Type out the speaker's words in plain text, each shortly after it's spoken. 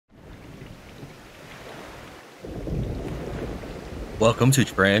Welcome to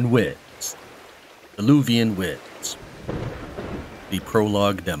Tran Winds, Diluvian Winds, the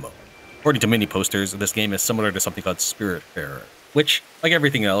prologue demo. According to many posters, this game is similar to something called Spiritfarer, which, like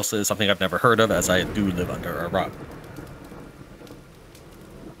everything else, is something I've never heard of as I do live under a rock.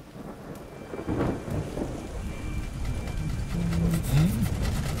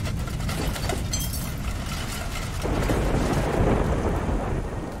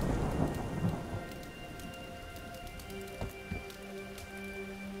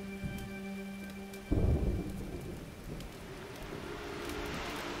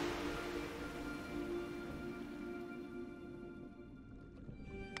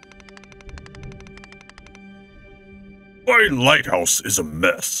 My lighthouse is a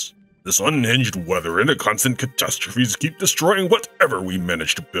mess. This unhinged weather and the constant catastrophes keep destroying whatever we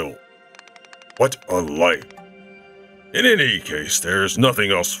manage to build. What a life. In any case, there's nothing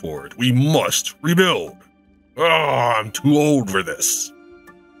else for it. We must rebuild. I'm too old for this.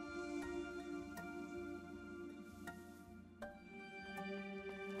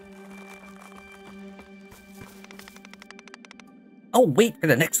 I'll wait for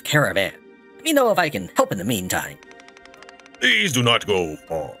the next caravan. Let me know if I can help in the meantime. Please do not go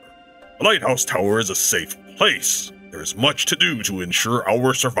far. The lighthouse tower is a safe place. There's much to do to ensure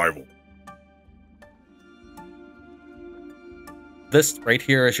our survival. This right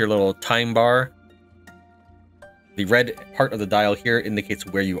here is your little time bar. The red part of the dial here indicates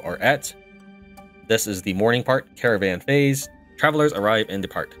where you are at. This is the morning part, caravan phase. Travelers arrive and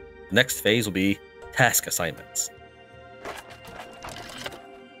depart. The next phase will be task assignments.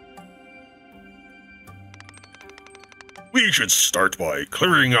 We should start by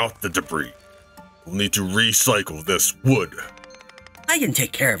clearing out the debris. We'll need to recycle this wood. I can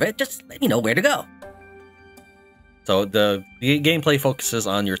take care of it. Just let me know where to go. So the gameplay focuses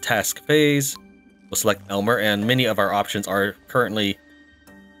on your task phase. We'll select Elmer, and many of our options are currently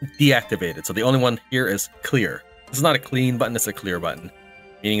deactivated. So the only one here is clear. This is not a clean button, it's a clear button,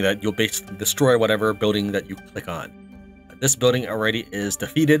 meaning that you'll basically destroy whatever building that you click on. This building already is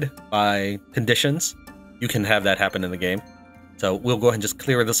defeated by conditions. You can have that happen in the game. So we'll go ahead and just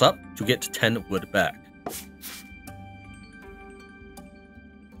clear this up to get 10 wood back.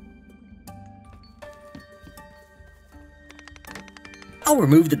 I'll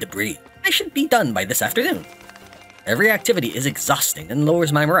remove the debris. I should be done by this afternoon. Every activity is exhausting and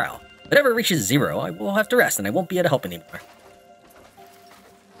lowers my morale. Whatever it reaches 0, I will have to rest and I won't be able to help anymore.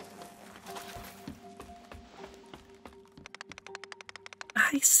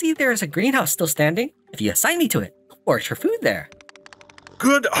 I see there is a greenhouse still standing. If you assign me to it, I'll forage for food there.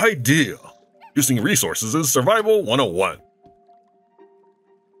 Good idea. Using resources is survival 101.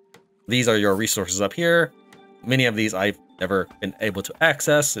 These are your resources up here. Many of these I've never been able to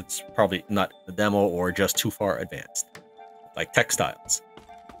access. It's probably not the demo or just too far advanced. Like textiles.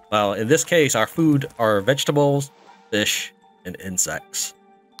 Well, in this case, our food are vegetables, fish, and insects.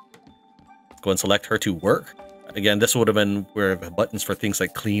 Let's go and select her to work. Again, this would have been where the buttons for things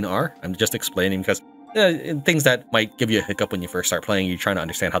like clean are. I'm just explaining because things that might give you a hiccup when you first start playing, you're trying to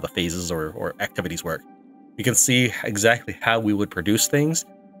understand how the phases or activities work. You can see exactly how we would produce things.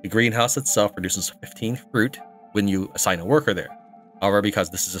 The greenhouse itself produces 15 fruit when you assign a worker there. However, because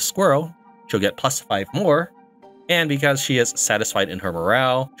this is a squirrel, she'll get +5 more. And because she is satisfied in her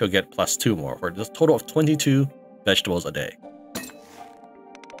morale, she'll get +2 more, for a total of 22 vegetables a day.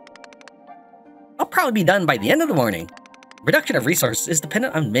 I'll probably be done by the end of the morning. Production of resources is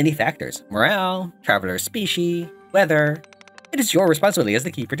dependent on many factors. Morale, traveler species, weather. It is your responsibility as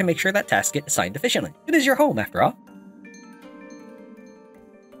the keeper to make sure that tasks get assigned efficiently. It is your home, after all.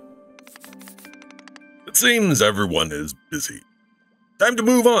 It seems everyone is busy. Time to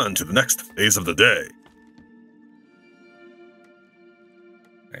move on to the next phase of the day.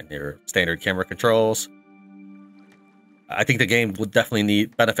 And your standard camera controls. I think the game would definitely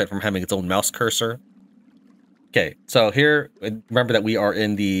benefit from having its own mouse cursor. Okay, so here, remember that we are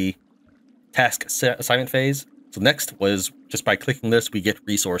in the task assignment phase. So next was, just by clicking this, we get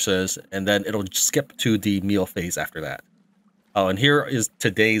resources, and then it'll skip to the meal phase after that. Oh, and here is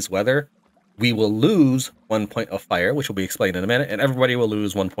today's weather. We will lose 1 point of fire, which will be explained in a minute, and everybody will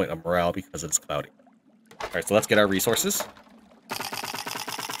lose 1 point of morale because it's cloudy. All right, so let's get our resources.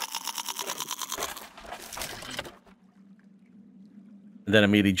 And then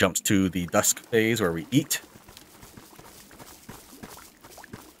immediately jumps to the dusk phase where we eat.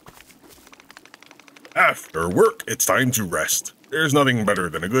 After work, it's time to rest. There's nothing better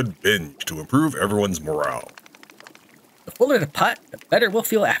than a good binge to improve everyone's morale. The fuller the pot, the better we'll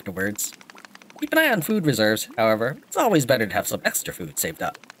feel afterwards. Keep an eye on food reserves, however. It's always better to have some extra food saved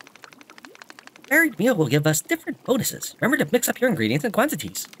up. varied meal will give us different bonuses. Remember to mix up your ingredients and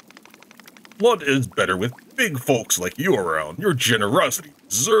quantities. What is better with big folks like you around? Your generosity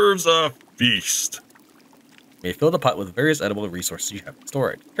deserves a feast. You may fill the pot with various edible resources you have in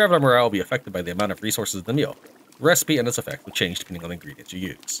storage. Traveler morale will be affected by the amount of resources in the meal. The recipe and its effect will change depending on the ingredients you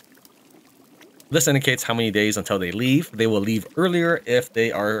use. This indicates how many days until they leave. They will leave earlier if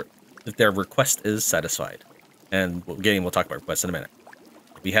their request is satisfied. And again, we'll talk about requests in a minute.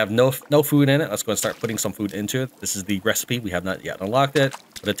 We have no food in it. Let's go and start putting some food into it. This is the recipe. We have not yet unlocked it,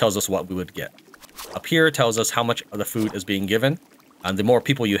 but it tells us what we would get. Up here it tells us how much of the food is being given. And the more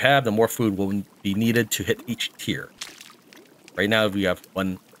people you have, the more food will be needed to hit each tier. Right now we have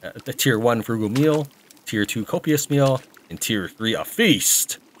the tier 1 frugal meal, tier 2 copious meal, and tier 3 a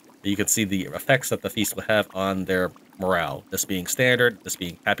feast. You can see the effects that the feast will have on their morale. This being standard, this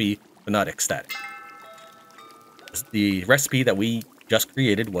being happy, but not ecstatic. The recipe that we just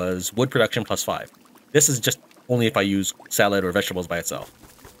created was wood production plus 5. This is just only if I use salad or vegetables by itself.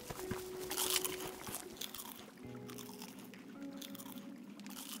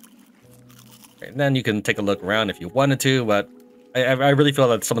 And then you can take a look around if you wanted to, but I really feel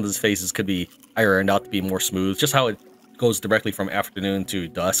that some of these phases could be ironed out to be more smooth. Just how it goes directly from afternoon to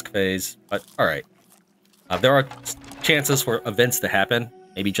dusk phase, but alright. There are chances for events to happen.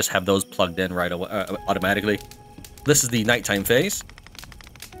 Maybe just have those plugged in right away, automatically. This is the nighttime phase.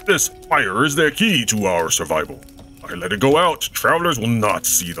 This fire is the key to our survival. I let it go out, travelers will not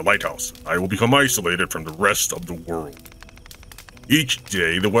see the lighthouse. I will become isolated from the rest of the world. Each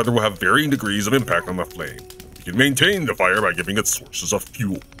day, the weather will have varying degrees of impact on the flame. We can maintain the fire by giving it sources of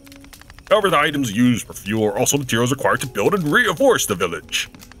fuel. However, the items used for fuel are also materials required to build and reinforce the village.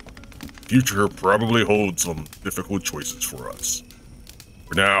 The future probably holds some difficult choices for us.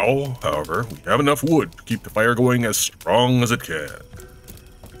 For now, however, we have enough wood to keep the fire going as strong as it can.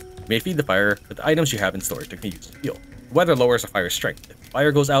 You may feed the fire with the items you have in storage that can use fuel. The weather lowers the fire's strength. If the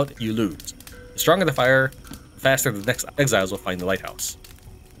fire goes out, you lose. The stronger the fire, the faster the next exiles will find the lighthouse.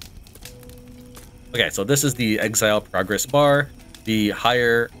 Okay, so this is the exile progress bar. The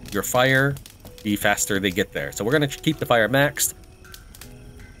higher your fire, the faster they get there. So we're going to keep the fire maxed.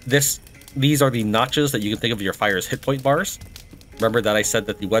 These are the notches that you can think of your fire's hit point bars. Remember that I said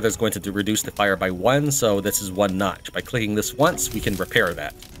that the weather is going to reduce the fire by 1, so this is 1 notch. By clicking this once, we can repair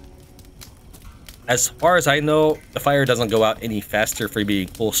that. As far as I know, the fire doesn't go out any faster for being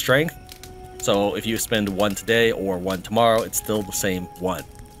full strength. So if you spend 1 today or 1 tomorrow, it's still the same 1.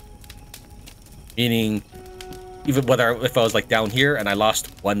 Meaning, even if I was like down here and I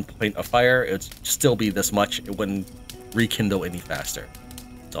lost 1 point of fire, it would still be this much. It wouldn't rekindle any faster.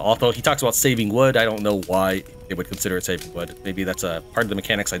 So although he talks about saving wood, I don't know why they would consider it saving wood. Maybe that's a part of the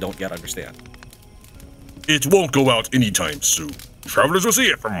mechanics I don't yet understand. It won't go out anytime soon. Travelers will see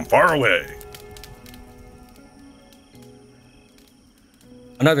it from far away.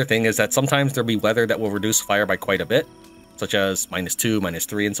 Another thing is that sometimes there'll be weather that will reduce fire by quite a bit, such as -2,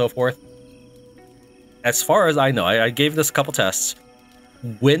 -3, and so forth. As far as I know, I gave this a couple tests.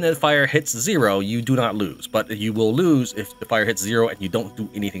 When the fire hits 0, you do not lose, but you will lose if the fire hits 0 and you don't do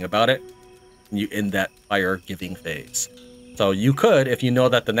anything about it, and you end that fire-giving phase. So you could, if you know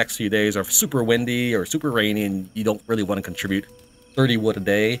that the next few days are super windy or super rainy and you don't really want to contribute 30 wood a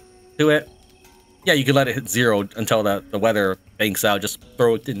day to it, yeah, you could let it hit 0 until the weather banks out. Just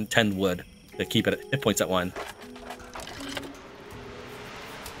throw it in 10 wood to keep it at hit points at 1.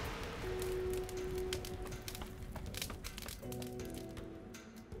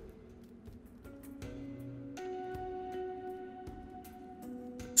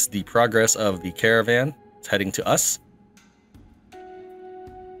 It's the progress of the caravan. It's heading to us.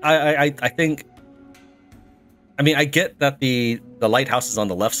 I think... I mean, I get that the lighthouse is on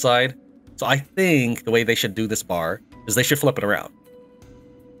the left side. So I think the way they should do this bar is they should flip it around.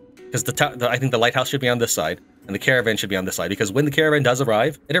 Because I think the lighthouse should be on this side, and the caravan should be on this side. Because when the caravan does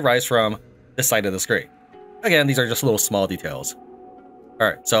arrive, it arrives from this side of the screen. Again, these are just little small details.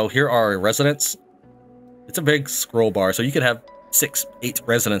 Alright, so here are residents. It's a big scroll bar, so you could have 6, 8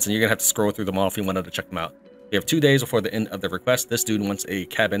 residents, and you're going to have to scroll through them all if you wanted to check them out. You have 2 days before the end of the request. This dude wants a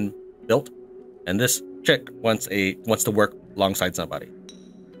cabin built, and this chick wants to work alongside somebody.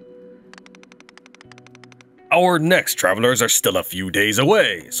 Our next travelers are still a few days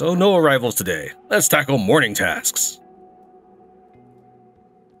away, so no arrivals today. Let's tackle morning tasks.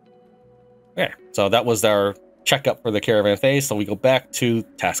 Okay, so that was our checkup for the caravan phase, so we go back to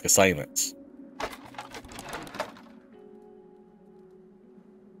task assignments.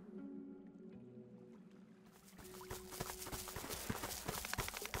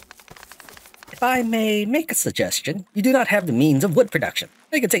 If I may make a suggestion, you do not have the means of wood production.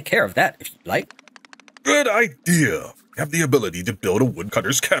 I can take care of that if you'd like. Good idea. We have the ability to build a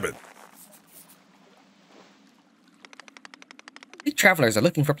woodcutter's cabin. We travelers are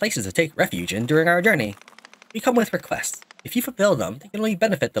looking for places to take refuge in during our journey. We come with requests. If you fulfill them, they can only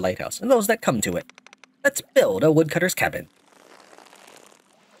benefit the lighthouse and those that come to it. Let's build a woodcutter's cabin.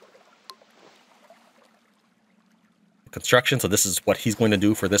 Construction, so this is what he's going to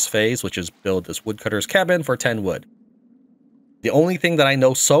do for this phase, which is build this woodcutter's cabin for 10 wood. The only thing that I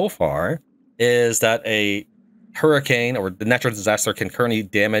know so far is that a hurricane or the natural disaster can currently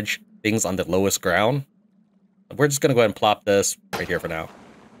damage things on the lowest ground. We're just going to go ahead and plop this right here for now.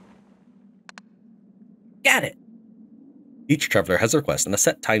 Got it! Each traveler has a request and a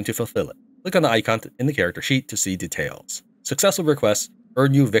set time to fulfill it. Click on the icon in the character sheet to see details. Successful requests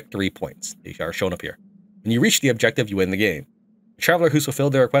earn you victory points. They are shown up here. When you reach the objective, you win the game. A traveler who's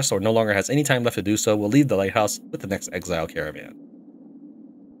fulfilled their request or no longer has any time left to do so will leave the lighthouse with the next exile caravan.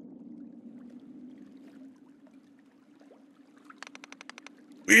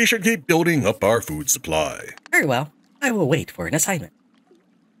 We should keep building up our food supply. Very well. I will wait for an assignment.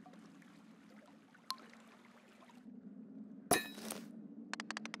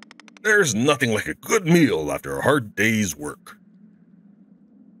 There's nothing like a good meal after a hard day's work.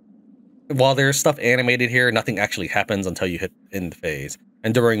 While there's stuff animated here, nothing actually happens until you hit end phase.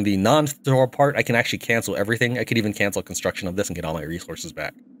 And during the non-tutorial part, I can actually cancel everything. I could even cancel construction of this and get all my resources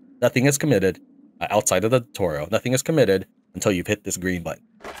back. Nothing is committed outside of the tutorial. Nothing is committed until you've hit this green button.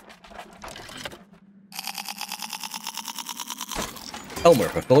 Elmer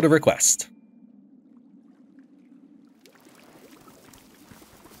fulfilled a request.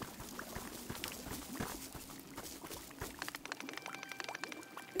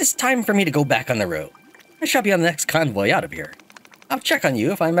 It is time for me to go back on the road. I shall be on the next convoy out of here. I'll check on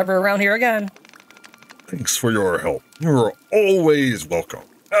you if I'm ever around here again. Thanks for your help. You're always welcome.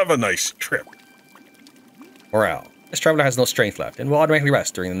 Have a nice trip. Morale. This traveler has no strength left and will automatically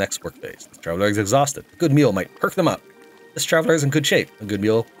rest during the next work phase. This traveler is exhausted. A good meal might perk them up. This traveler is in good shape. A good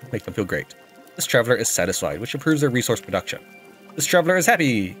meal will make them feel great. This traveler is satisfied, which improves their resource production. This traveler is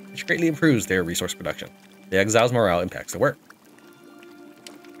happy, which greatly improves their resource production. The exile's morale impacts their work.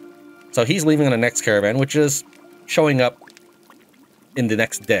 So he's leaving on the next caravan, which is showing up in the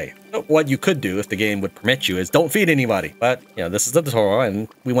next day. So what you could do, if the game would permit you, is don't feed anybody. But, you know, this is the tutorial, and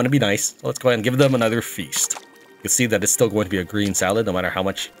we want to be nice. So let's go ahead and give them another feast. You can see that it's still going to be a green salad, no matter how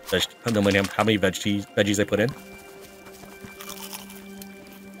many veggies I put in.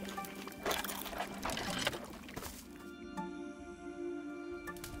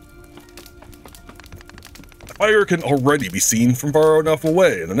 Fire can already be seen from far enough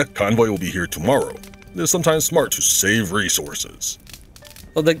away, and the next convoy will be here tomorrow. It is sometimes smart to save resources.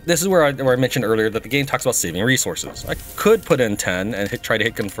 Well, this is where I mentioned earlier that the game talks about saving resources. I could put in 10 and try to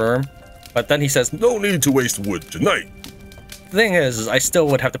hit confirm, but then he says, no need to waste wood tonight. The thing is I still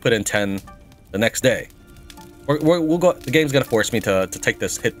would have to put in 10 the next day. We'll go. The game's going to force me to take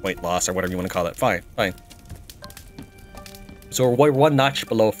this hit point loss or whatever you want to call it. Fine. So we're one notch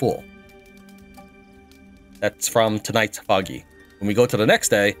below full. That's from tonight's foggy. When we go to the next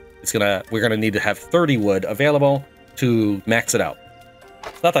day, we're gonna need to have 30 wood available to max it out.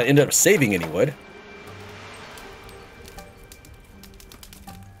 It's not that I ended up saving any wood.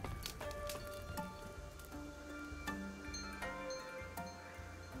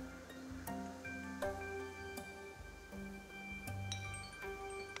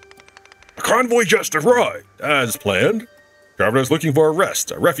 A convoy just arrived, as planned. Travelers looking for a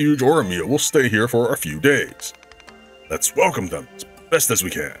rest, a refuge, or a meal will stay here for a few days. Let's welcome them as best as we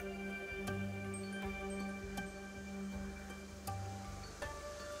can.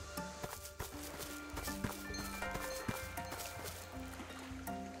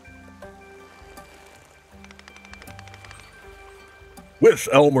 With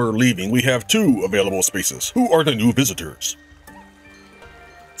Elmer leaving, we have 2 available spaces. Who are the new visitors?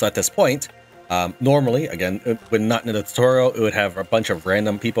 So at this point, normally, again, when not in the tutorial, it would have a bunch of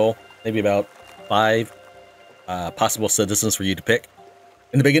random people, maybe about 5 possible citizens for you to pick.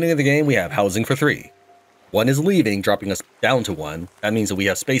 In the beginning of the game, we have housing for 3. 1 is leaving, dropping us down to 1. That means that we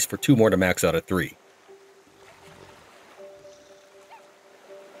have space for 2 more to max out at 3.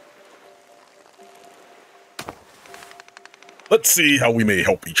 Let's see how we may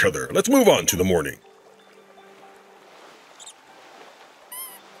help each other. Let's move on to the morning.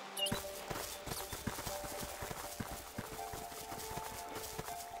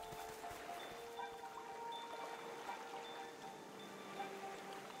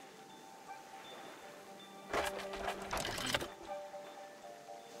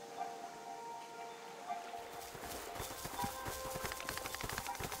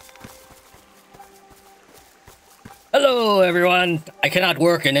 Hello, everyone. I cannot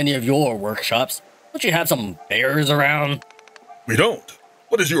work in any of your workshops. Don't you have some bears around? We don't.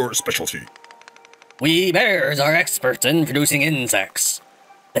 What is your specialty? We bears are experts in producing insects.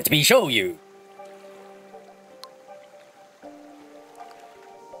 Let me show you.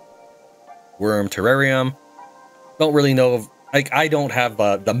 Worm terrarium. Don't really know. Like, I don't have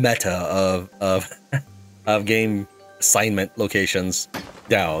the meta of game assignment locations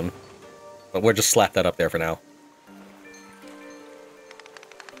down, but we'll just slap that up there for now.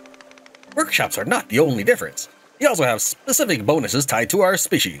 Workshops are not the only difference. We also have specific bonuses tied to our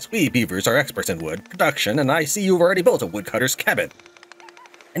species. We beavers are experts in wood production, and I see you've already built a woodcutter's cabin.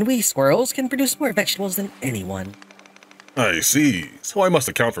 And we squirrels can produce more vegetables than anyone. I see. So I must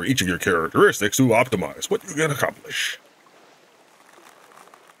account for each of your characteristics to optimize what you can accomplish.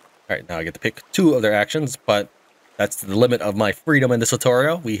 Alright, now I get to pick 2 of their actions, but that's the limit of my freedom in this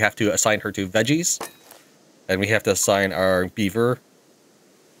tutorial. We have to assign her to veggies, and we have to assign our beaver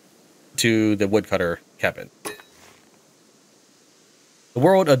to the woodcutter cabin. The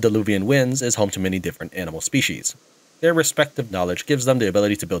world of Diluvian Winds is home to many different animal species. Their respective knowledge gives them the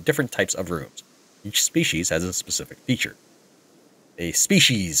ability to build different types of rooms. Each species has a specific feature. A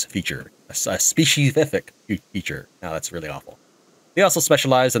species feature. A specific feature. Now that's really awful. They also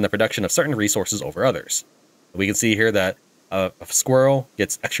specialize in the production of certain resources over others. We can see here that a squirrel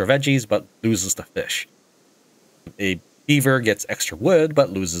gets extra veggies but loses the fish. A beaver gets extra wood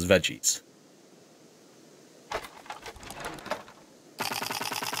but loses veggies.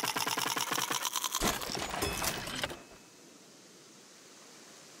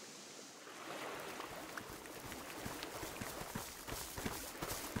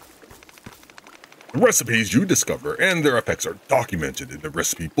 The recipes you discover and their effects are documented in the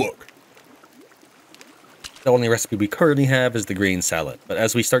recipe book. The only recipe we currently have is the green salad, but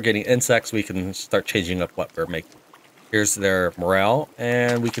as we start getting insects, we can start changing up what we're making. Here's their morale,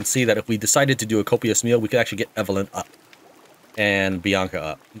 and we can see that if we decided to do a copious meal, we could actually get Evelyn up and Bianca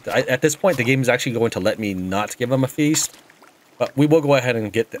up. At this point, the game is actually going to let me not give them a feast, but we will go ahead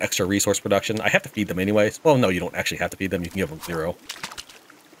and get the extra resource production. I have to feed them anyways. Well, no, you don't actually have to feed them. You can give them 0.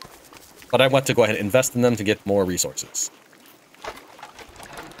 But I want to go ahead and invest in them to get more resources.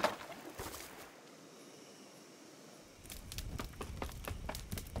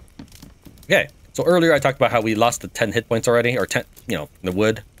 Okay, so earlier I talked about how we lost the 10 hit points already, or 10, the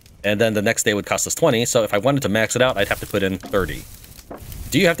wood, and then the next day would cost us 20, so if I wanted to max it out, I'd have to put in 30.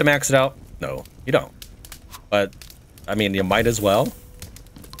 Do you have to max it out? No, you don't. But, I mean, you might as well.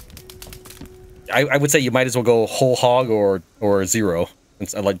 I would say you might as well go whole hog or 0.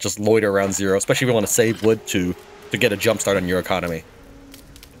 And like just loiter around 0, especially if you want to save wood to get a jump start on your economy.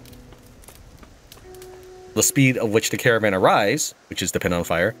 The speed at which the caravan arrives, which is dependent on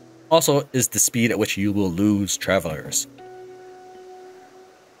fire, also is the speed at which you will lose travelers.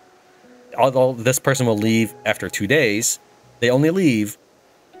 Although this person will leave after 2 days, they only leave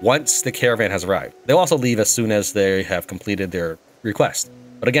once the caravan has arrived. They'll also leave as soon as they have completed their request.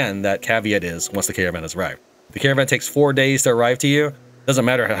 But again, that caveat is once the caravan has arrived. If the caravan takes 4 days to arrive to you, doesn't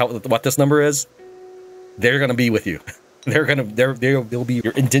matter what this number is, they're gonna be with you. They'll be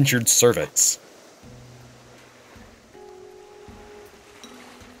your indentured servants.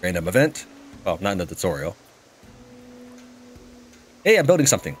 Random event. Oh, not in the tutorial. Hey, I'm building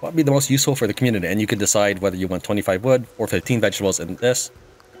something. What would be the most useful for the community? And you can decide whether you want 25 wood or 15 vegetables in this,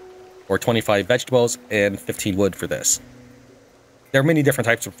 or 25 vegetables and 15 wood for this. There are many different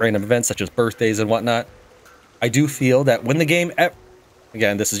types of random events, such as birthdays and whatnot. I do feel that when the game...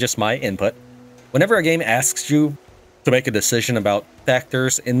 Again, this is just my input. Whenever a game asks you to make a decision about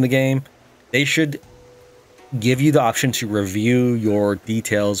factors in the game, they should give you the option to review your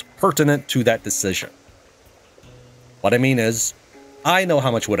details pertinent to that decision. What I mean is, I know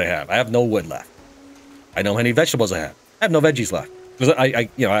how much wood I have. I have no wood left. I know how many vegetables I have. I have no veggies left. Because I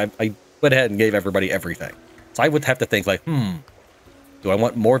went ahead and gave everybody everything. So I would have to think like, do I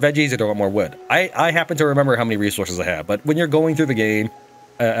want more veggies or do I want more wood? I happen to remember how many resources I have, but when you're going through the game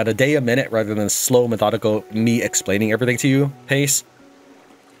at a day a minute rather than slow, methodical, me explaining everything to you pace,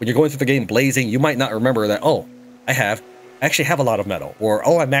 when you're going through the game blazing, you might not remember that, oh, I actually have a lot of metal, or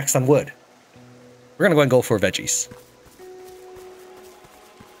oh, I maxed on wood. We're going to go and go for veggies.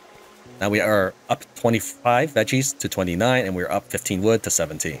 Now we are up 25 veggies to 29, and we're up 15 wood to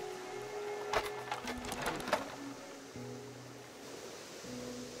 17.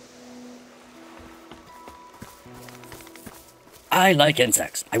 I like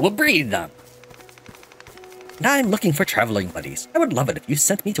insects. I will breed them. And I'm looking for traveling buddies. I would love it if you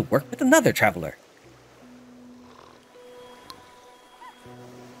sent me to work with another traveler.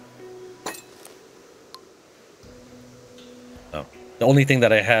 So the only thing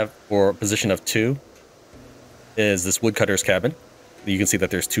that I have for position of 2 is this woodcutter's cabin. You can see that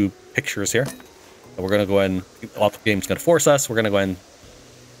there's 2 pictures here. So we're going to go ahead and, the game's going to force us. We're going to go ahead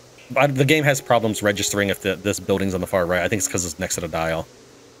and, the game has problems registering if this building's on the far right. I think it's because it's next to the dial.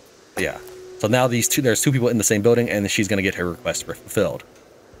 But yeah. So now there's 2 people in the same building, and she's going to get her request fulfilled.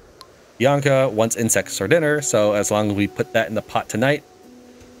 Bianca wants insects for dinner, so as long as we put that in the pot tonight,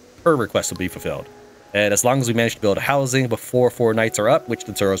 her request will be fulfilled. And as long as we manage to build a housing before 4 nights are up, which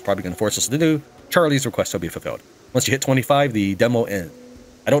the Zoro is probably going to force us to do, Charlie's request will be fulfilled. Once you hit 25, the demo ends.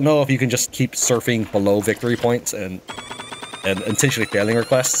 I don't know if you can just keep surfing below victory points and intentionally failing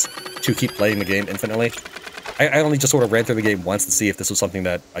requests to keep playing the game infinitely. I only just sort of ran through the game once to see if this was something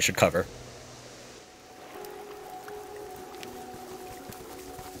that I should cover.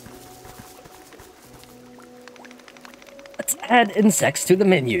 Let's add insects to the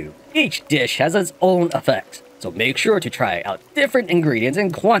menu. Each dish has its own effects, so make sure to try out different ingredients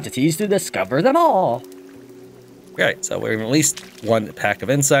and quantities to discover them all. Right, so we're at least 1 pack of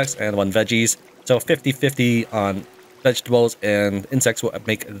insects and 1 veggies. So 50-50 on vegetables, and insects will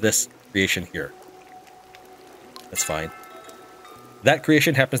make this creation here. That's fine. That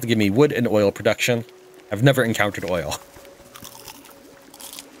creation happens to give me wood and oil production. I've never encountered oil.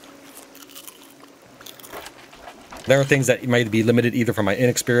 There are things that might be limited either from my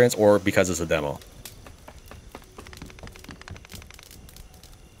inexperience or because it's a demo.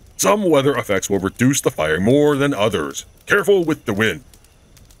 Some weather effects will reduce the fire more than others. Careful with the wind.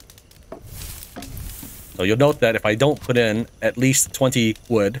 So you'll note that if I don't put in at least 20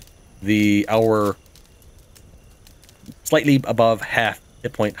 wood, our slightly above half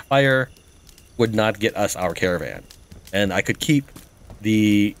hit point fire would not get us our caravan. And I could keep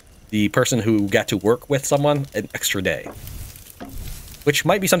the person who got to work with someone an extra day. Which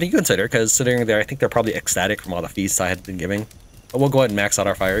might be something you consider, because sitting there, I think they're probably ecstatic from all the feasts I had been giving. But we'll go ahead and max out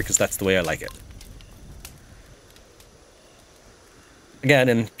our fire, because that's the way I like it. Again,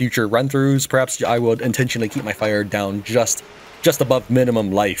 in future run-throughs, perhaps I will intentionally keep my fire down just above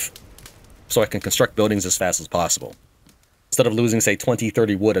minimum life, so I can construct buildings as fast as possible. Instead of losing, say, 20,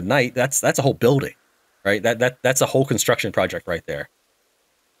 30 wood a night, that's a whole building, right? That's a whole construction project right there.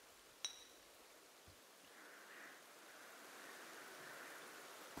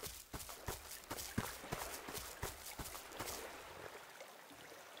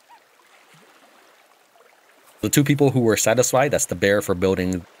 The 2 people who were satisfied, that's the bear for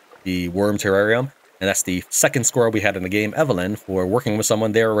building the worm terrarium, and that's the second squirrel we had in the game, Evelyn, for working with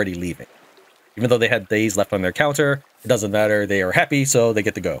someone. They're already leaving. Even though they had days left on their counter, it doesn't matter. They are happy, so they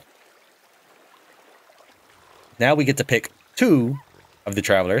get to go. Now we get to pick 2 of the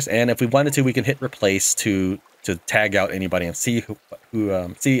travelers, and if we wanted to, we can hit replace to tag out anybody and see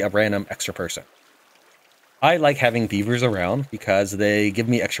see a random extra person. I like having beavers around because they give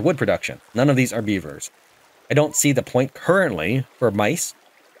me extra wood production. None of these are beavers. I don't see the point currently for mice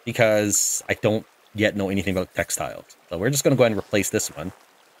because I don't yet know anything about textiles. So we're just going to go ahead and replace this one.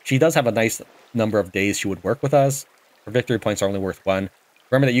 She does have a nice number of days she would work with us. Her victory points are only worth 1.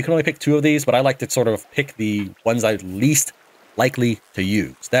 Remember that you can only pick 2 of these, but I like to sort of pick the ones I'm least likely to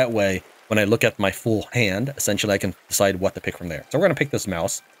use. That way, when I look at my full hand, essentially I can decide what to pick from there. So we're going to pick this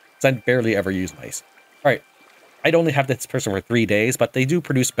mouse, because I barely ever use mice. All right. I'd only have this person for 3 days, but they do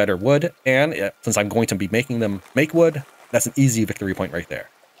produce better wood, and since I'm going to be making them make wood, that's an easy victory point right there.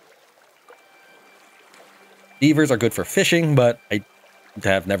 Beavers are good for fishing, but I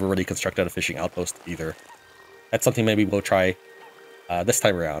have never really constructed a fishing outpost either. That's something maybe we'll try this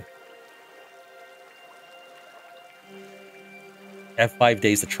time around. I have 5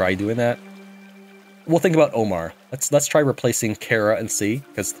 days to try doing that. We'll think about Omar. Let's try replacing Kara and C,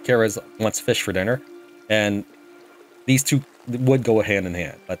 because Kara wants fish for dinner, and these 2 would go hand in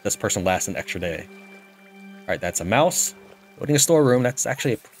hand, but this person lasts an extra day. All right, that's a mouse. Building a storeroom, that's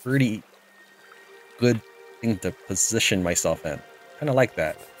actually a pretty good thing to position myself in. Kind of like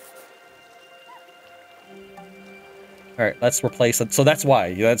that. All right, let's replace it. So that's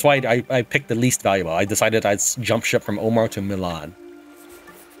why I picked the least valuable. I decided I'd jump ship from Omar to Milan.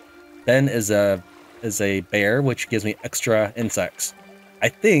 Then is a bear, which gives me extra insects. I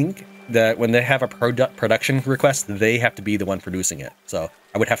think that when they have a production request, they have to be the one producing it. So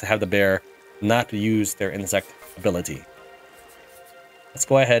I would have to have the bear not use their insect ability. Let's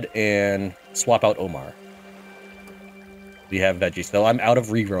go ahead and swap out Omar. We have veggies. So I'm out of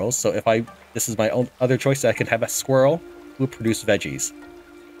rerolls, so this is my own other choice, I can have a squirrel who produce veggies.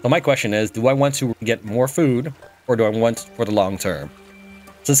 So my question is, do I want to get more food, or do I want for the long term?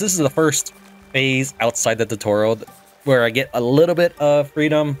 Since this is the first phase outside the tutorial where I get a little bit of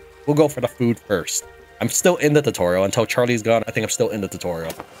freedom, we'll go for the food first. I'm still in the tutorial. Until Charlie's gone, I think I'm still in the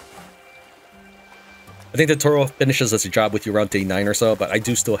tutorial. I think the tutorial finishes its job with you around day 9 or so, but I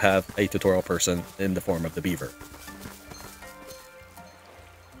do still have a tutorial person in the form of the beaver.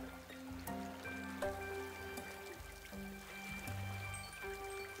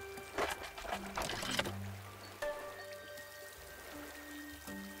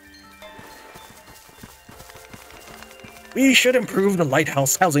 We should improve the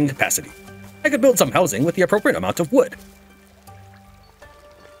lighthouse housing capacity. I could build some housing with the appropriate amount of wood.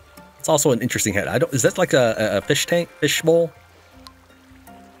 It's also an interesting head. Is that like a fish tank, fish bowl?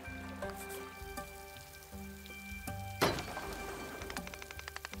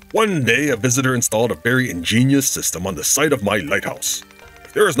 One day, a visitor installed a very ingenious system on the site of my lighthouse.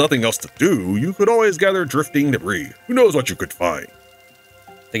 If there is nothing else to do, you could always gather drifting debris. Who knows what you could find?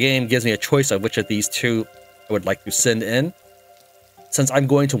 The game gives me a choice of which of these two I would like to send in. Since I'm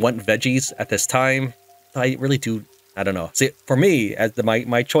going to want veggies at this time, I really do, I don't know. See, for me, as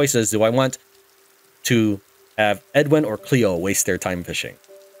my choices, do I want to have Edwin or Cleo waste their time fishing?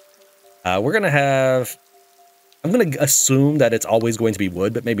 I'm going to assume that it's always going to be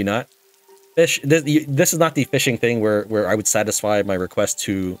wood, but maybe not. Fish, this is not the fishing thing where I would satisfy my request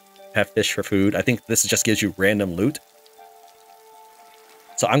to have fish for food. I think this just gives you random loot.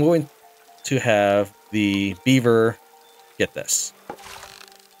 So I'm going to have the beaver get this.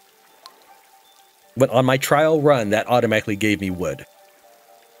 But on my trial run, that automatically gave me wood.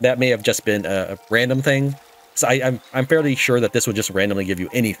 That may have just been a random thing. So I'm fairly sure that this would just randomly give you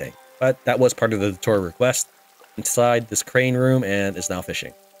anything. But that was part of the tutorial request. Inside this crane room and is now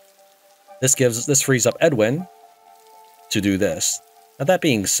fishing. This frees up Edwin to do this. Now that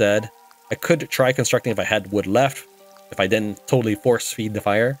being said, I could try constructing if I had wood left, if I didn't totally force feed the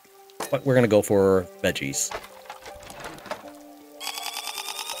fire. But we're gonna go for veggies.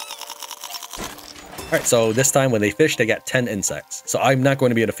 Alright, so this time when they fish, they got 10 insects. So I'm not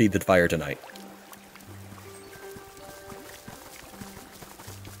going to be able to feed the fire tonight.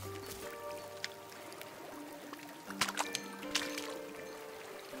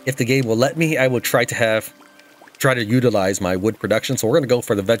 If the game will let me, I will try to utilize my wood production. So we're going to go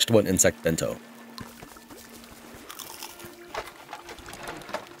for the vegetable and insect bento.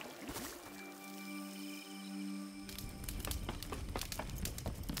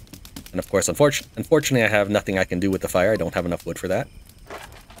 And of course, unfortunately, I have nothing I can do with the fire. I don't have enough wood for that.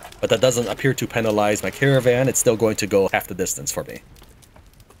 But that doesn't appear to penalize my caravan. It's still going to go half the distance for me.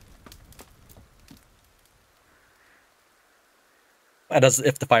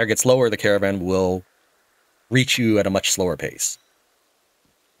 If the fire gets lower, the caravan will reach you at a much slower pace.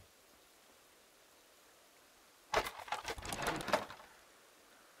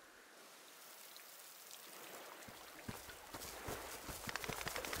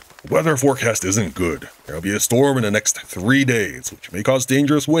 The weather forecast isn't good. There will be a storm in the next 3 days, which may cause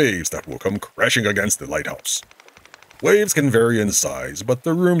dangerous waves that will come crashing against the lighthouse. Waves can vary in size, but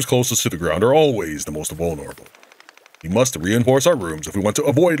the rooms closest to the ground are always the most vulnerable. We must reinforce our rooms if we want to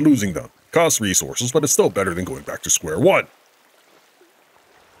avoid losing them. It costs resources, but it's still better than going back to square one.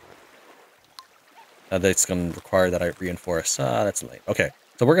 That's going to require that I reinforce. That's late. Okay,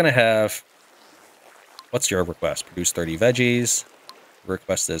 so we're going to have... What's your request? Produce 30 veggies. The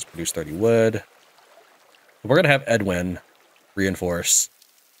request is produce 30 wood. We're going to have Edwin reinforce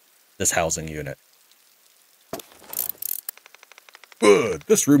this housing unit. Good.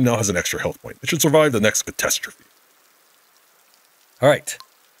 This room now has an extra health point. It should survive the next catastrophe. All right,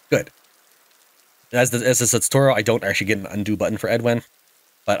 good. As this is a tutorial, I don't actually get an undo button for Edwin,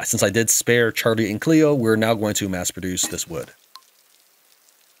 but since I did spare Charlie and Cleo, we're now going to mass produce this wood.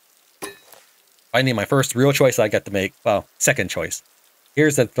 Finally, my first real choice I got to make, well, second choice.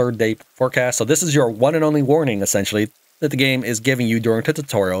 Here's the 3rd day forecast. So this is your one and only warning, essentially, that the game is giving you during the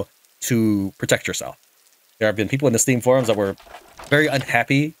tutorial to protect yourself. There have been people in the Steam forums that were very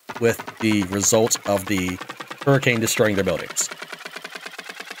unhappy with the results of the hurricane destroying their buildings.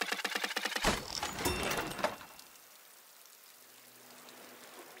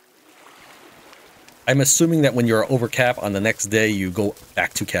 I'm assuming that when you're over cap on the next day, you go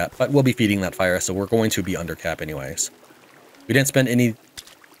back to cap, but we'll be feeding that fire, so we're going to be under cap anyways. We didn't spend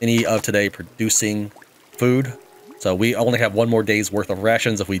any of today producing food, so we only have 1 more day's worth of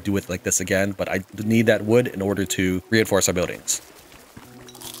rations if we do it like this again, but I need that wood in order to reinforce our buildings.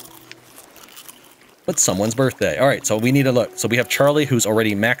 But someone's birthday. All right, so we need to look. So we have Charlie, who's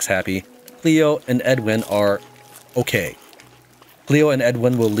already max happy. Cleo and Edwin are okay. Cleo and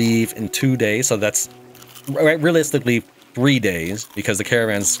Edwin will leave in 2 days, so that's realistically 3 days, because the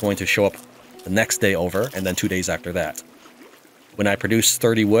caravan's going to show up the next day over, and then 2 days after that. When I produce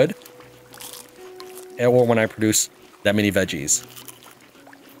 30 wood, or when I produce that many veggies.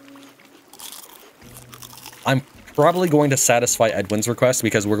 I'm probably going to satisfy Edwin's request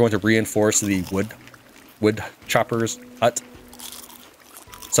because we're going to reinforce the wood chopper's hut.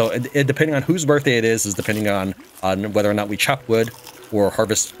 So it depending on whose birthday it is depending on whether or not we chop wood or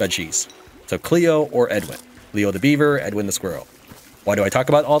harvest veggies. So Cleo or Edwin. Cleo the beaver, Edwin the squirrel. Why do I talk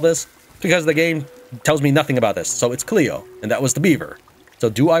about all this? Because the game tells me nothing about this. So it's Cleo, and that was the beaver. So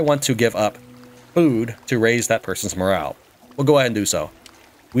do I want to give up food to raise that person's morale? We'll go ahead and do so.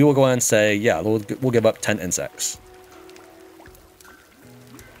 We will go ahead and say, yeah, we'll give up 10 insects.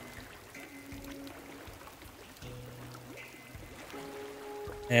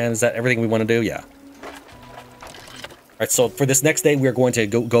 And is that everything we want to do? Yeah. All right, so for this next day, we're going to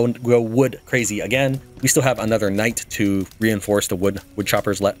go wood crazy again. We still have another night to reinforce the wood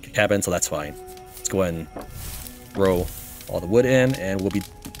chopper's cabin, so that's fine. Let's go ahead and throw all the wood in, and we'll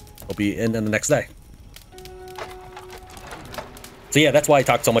be in the next day. So yeah, that's why I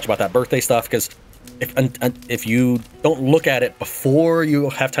talked so much about that birthday stuff, because if you don't look at it before you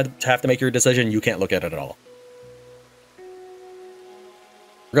have to make your decision, you can't look at it at all.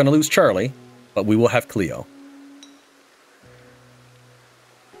 We're going to lose Charlie, but we will have Cleo.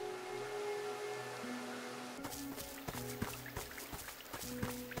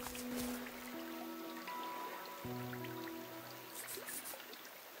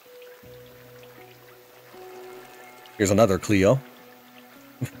 Here's another Cleo.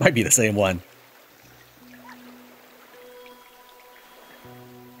 Might be the same one.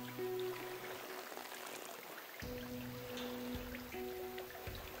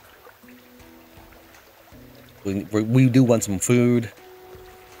 We do want some food.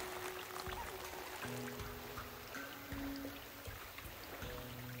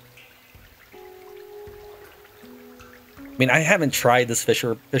 I mean, I haven't tried this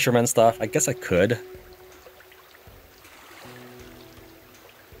fisherman stuff. I guess I could.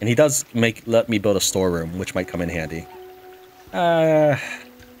 And he does let me build a storeroom, which might come in handy. I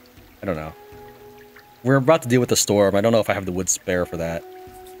don't know. We're about to deal with the storm. I don't know if I have the wood spare for that.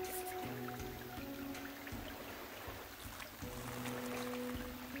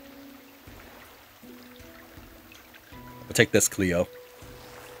 We'll take this Cleo.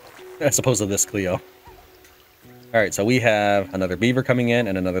 As opposed to this Cleo. Alright, so we have another beaver coming in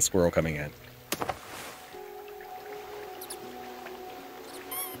and another squirrel coming in.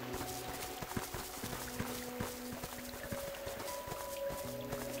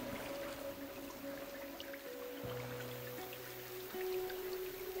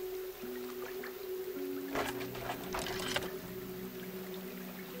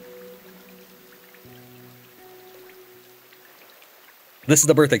 This is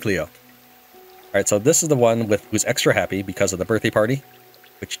the birthday Cleo. Alright, so this is the one who's extra happy because of the birthday party,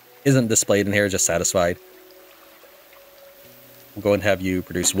 which isn't displayed in here, just satisfied. We'll go and have you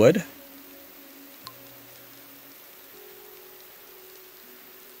produce wood.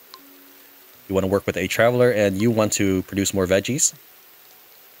 You want to work with a traveler, and you want to produce more veggies.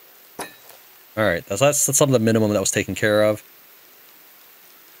 Alright, that's some of the minimum that was taken care of.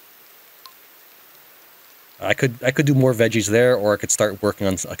 I could do more veggies there, or I could start working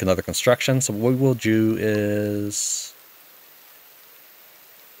on like another construction. So what we'll do is,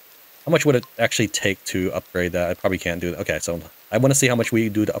 how much would it actually take to upgrade that? I probably can't do that. Okay, so I want to see how much we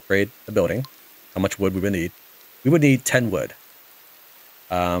do to upgrade the building. How much wood we would need. We would need 10 wood.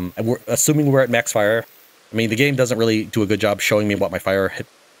 And we're assuming we're at max fire. I mean, the game doesn't really do a good job showing me what my fire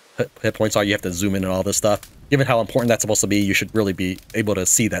hit points are. You have to zoom in and all this stuff. Given how important that's supposed to be, you should really be able to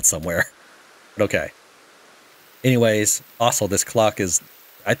see that somewhere. But okay. Anyways, also this clock is,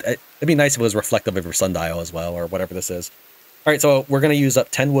 it'd be nice if it was reflective of your sundial as well, or whatever this is. All right, so we're going to use up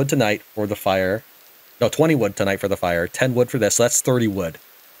 10 wood tonight for the fire. No, 20 wood tonight for the fire, 10 wood for this, so that's 30 wood.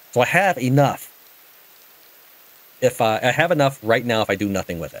 So I have enough. If I have enough right now if I do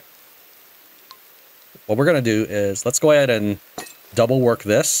nothing with it. What we're going to do is, let's go ahead and double work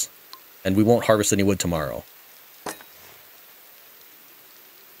this, and we won't harvest any wood tomorrow.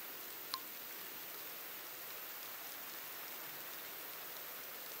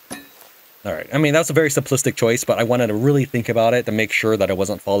 All right, I mean, that's a very simplistic choice, but I wanted to really think about it to make sure that I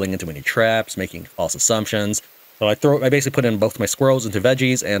wasn't falling into any traps, making false assumptions. So I basically put in both my squirrels into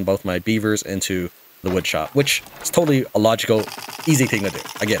veggies and both my beavers into the wood shop, which is totally a logical, easy thing to do.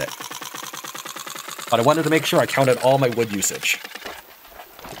 I get it. But I wanted to make sure I counted all my wood usage.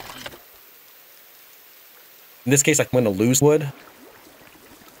 In this case, I'm going to lose wood,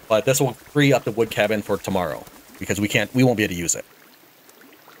 but this will free up the wood cabin for tomorrow because we won't be able to use it.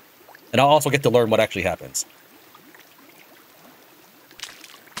 And I'll also get to learn what actually happens.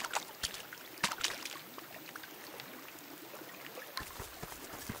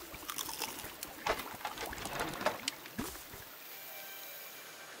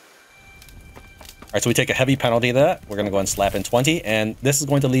 right, so we take a heavy penalty to that. We're going to go and slap in 20, and this is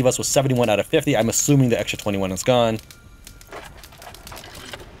going to leave us with 71 out of 50. I'm assuming the extra 21 is gone.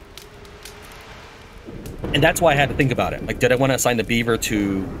 And that's why I had to think about it. Like, did I want to assign the beaver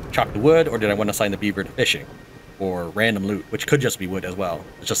to chop the wood, or did I want to assign the beaver to fishing? Or random loot, which could just be wood as well.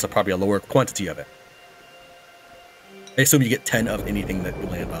 It's just probably a lower quantity of it. I assume you get 10 of anything that you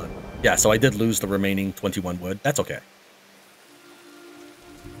land on. Yeah, so I did lose the remaining 21 wood. That's okay.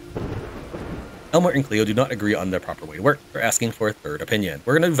 Elmer and Cleo do not agree on the proper way to work. They're asking for a third opinion.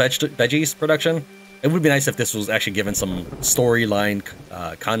 We're going to do veggies production. It would be nice if this was actually given some storyline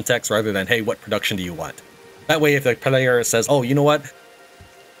context rather than, hey, what production do you want? That way, if the player says, oh, you know what?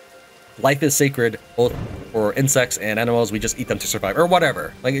 Life is sacred, both for insects and animals. We just eat them to survive, or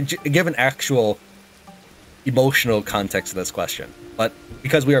whatever. Like, give an actual emotional context to this question. But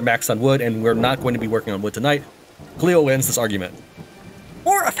because we are maxed on wood and we're not going to be working on wood tonight, Cleo wins this argument.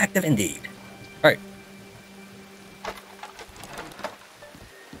 More effective indeed. All right.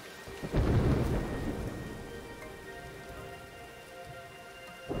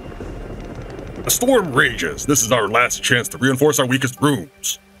 A storm rages. This is our last chance to reinforce our weakest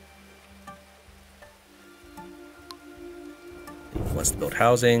rooms. Wants to build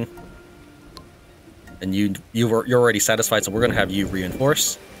housing. And you're already satisfied, so we're going to have you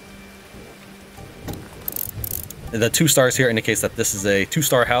reinforce. And the 2 stars here indicates that this is a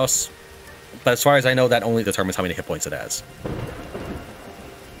 2-star house. But as far as I know, that only determines how many hit points it has.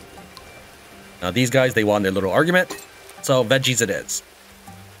 Now these guys, they won their little argument, so veggies it is.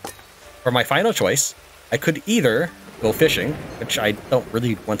 For my final choice, I could either go fishing, which I don't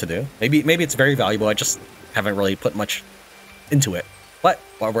really want to do. Maybe it's very valuable, I just haven't really put much into it. But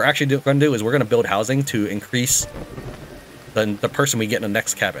what we're actually going to do is we're going to build housing to increase the person we get in the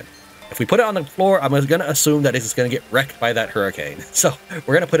next cabin. If we put it on the floor, I'm going to assume that it's going to get wrecked by that hurricane. So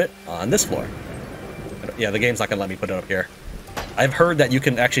we're going to put it on this floor. Yeah, the game's not going to let me put it up here. I've heard that you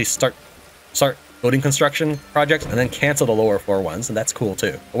can actually start building construction projects and then cancel the lower floor ones, and that's cool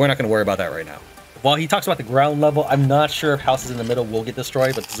too. But we're not going to worry about that right now. While he talks about the ground level, I'm not sure if houses in the middle will get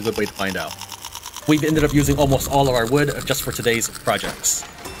destroyed, but this is a good way to find out. We've ended up using almost all of our wood just for today's projects.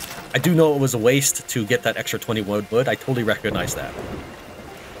 I do know it was a waste to get that extra 20 wood. I totally recognize that.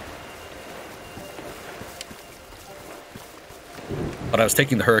 But I was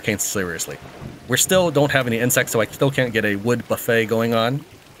taking the hurricanes seriously. We still don't have any insects, so I still can't get a wood buffet going on.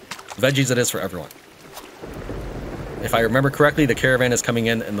 Veggies it is for everyone. If I remember correctly, the caravan is coming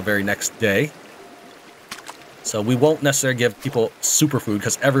in the very next day. So we won't necessarily give people superfood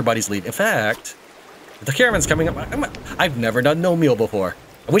because everybody's leaving. In fact, if the caravan's coming up, I've never done no meal before.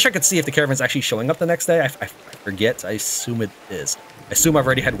 I wish I could see if the caravan's actually showing up the next day. I forget. I assume it is. I assume I've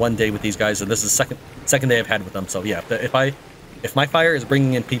already had one day with these guys, and this is the second day I've had with them. So yeah, if my fire is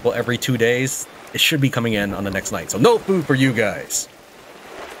bringing in people every 2 days, it should be coming in on the next night. So no food for you guys.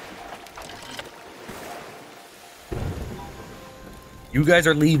 You guys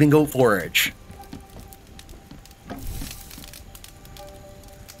are leaving goat forage.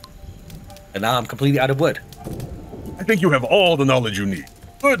 And now I'm completely out of wood. I think you have all the knowledge you need.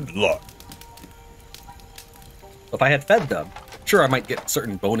 Good luck. If I had fed them, sure, I might get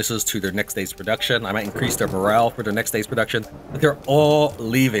certain bonuses to their next day's production. I might increase their morale for their next day's production. But they're all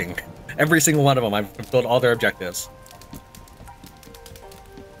leaving. Every single one of them. I've fulfilled all their objectives.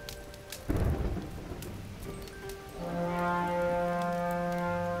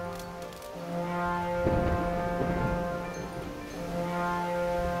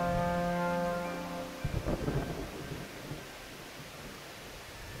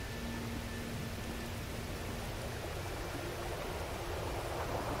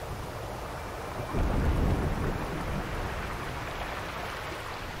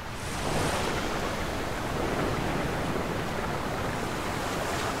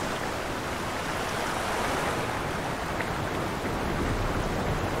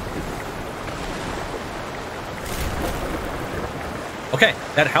 Okay,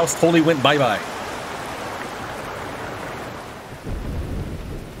 that house totally went bye-bye.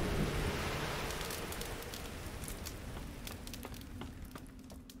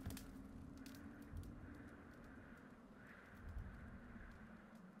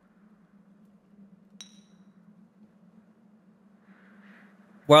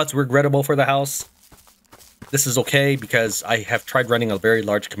 While it's regrettable for the house, this is okay because I have tried running a very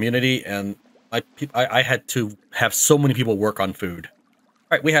large community and I had to have so many people work on food.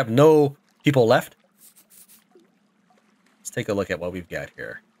 All right, we have no people left. Let's take a look at what we've got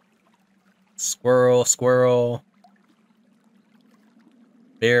here. Squirrel, squirrel.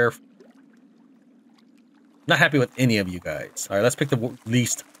 Bear. Not happy with any of you guys. All right, let's pick the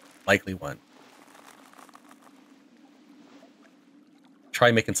least likely one.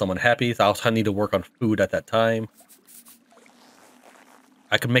 try making someone happy. So I'll need to work on food at that time.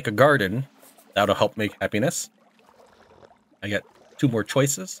 I could make a garden. That'll help make happiness. I get 2 more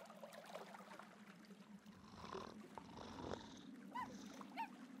choices.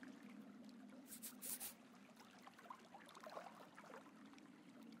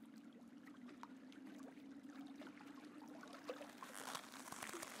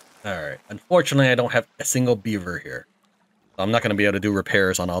 Alright, unfortunately I don't have a single beaver here. So I'm not going to be able to do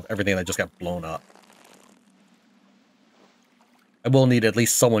repairs on everything that just got blown up. I will need at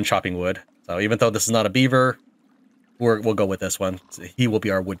least someone chopping wood. So even though this is not a beaver, we'll go with this one. He will be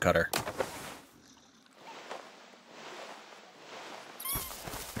our woodcutter.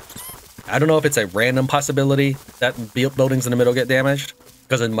 I don't know if it's a random possibility that buildings in the middle get damaged,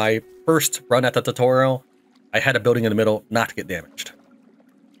 because in my first run at the tutorial, I had a building in the middle not get damaged.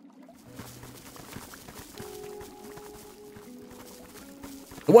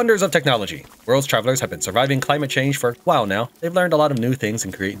 The wonders of technology. World's travelers have been surviving climate change for a while now. They've learned a lot of new things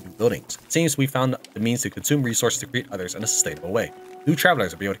and create new buildings. It seems we found the means to consume resources to create others in a sustainable way. New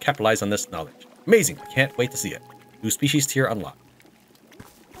travelers will be able to capitalize on this knowledge. Amazing! I can't wait to see it. New species tier unlocked.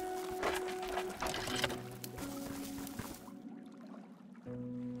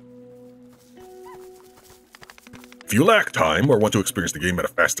 If you lack time or want to experience the game at a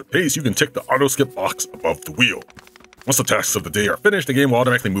faster pace, you can check the auto skip box above the wheel. Once the tasks of the day are finished, the game will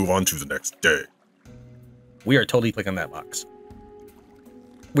automatically move on to the next day. We are totally clicking that box.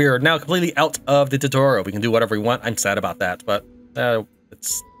 We are now completely out of the tutorial. We can do whatever we want. I'm sad about that, but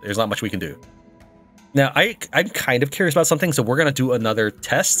there's not much we can do. Now, I'm kind of curious about something, so we're going to do another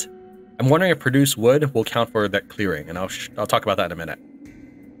test. I'm wondering if produce wood will count for that clearing, and I'll talk about that in a minute.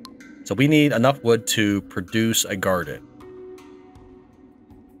 So we need enough wood to produce a garden.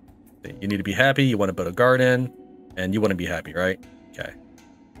 You need to be happy, you want to build a garden, and you want to be happy, right? Okay.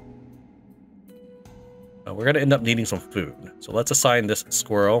 We're going to end up needing some food. So let's assign this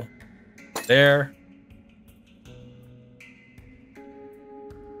squirrel there.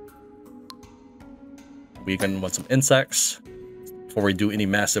 We can want some insects before we do any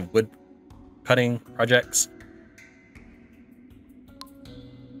massive wood cutting projects.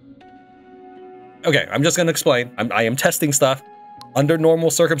 Okay, I'm just going to explain. I am testing stuff. Under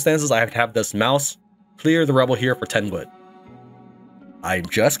normal circumstances, I have to have this mouse clear the rubble here for 10 wood. I'm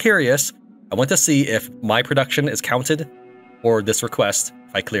just curious. I want to see if my production is counted for this request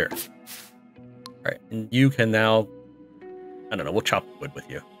if I clear it. All right, and you can now, I don't know, we'll chop wood with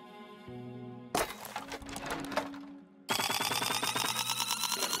you.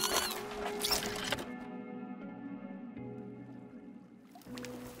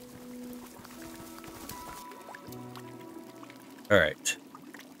 All right.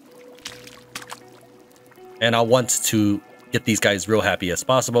 And I want to get these guys real happy as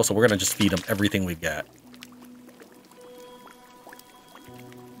possible, so we're going to just feed them everything we've got.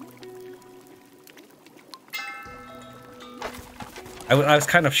 I was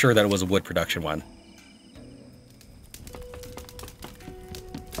kind of sure that it was a wood production one.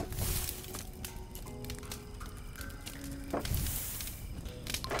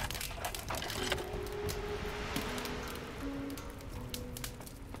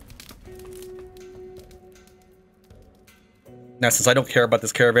 Now, since I don't care about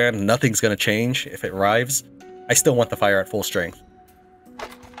this caravan, nothing's going to change if it arrives. I still want the fire at full strength.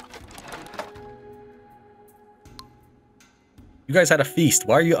 You guys had a feast.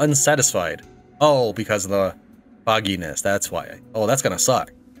 Why are you unsatisfied? Oh, because of the fogginess. That's why. Oh, that's going to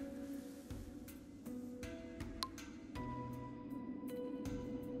suck.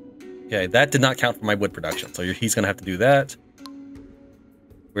 Okay, that did not count for my wood production, so he's going to have to do that.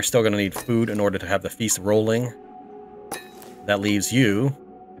 We're still going to need food in order to have the feast rolling. That leaves you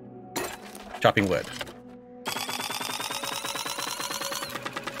chopping wood.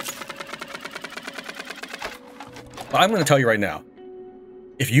 Well, I'm going to tell you right now.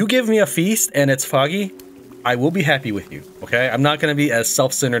 If you give me a feast and it's foggy, I will be happy with you, okay? I'm not going to be as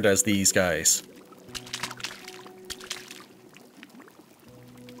self-centered as these guys.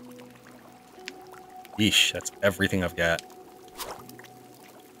 Yeesh, that's everything I've got.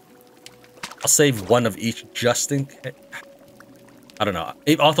 I'll save one of each just in case. I don't know.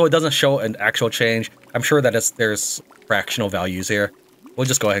 Although it doesn't show an actual change, I'm sure that there's fractional values here. We'll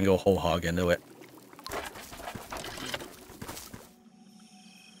just go ahead and go whole hog into it.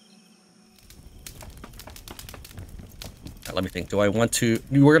 Now, let me think. Do I want to...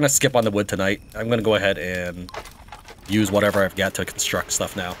 We're going to skip on the wood tonight. I'm going to go ahead and use whatever I've got to construct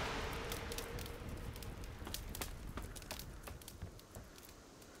stuff now.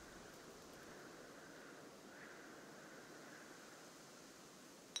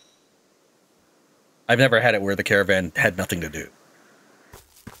 I've never had it where the caravan had nothing to do.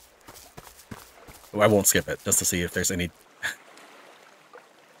 I won't skip it, just to see if there's any...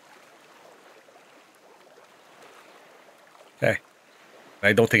 Okay.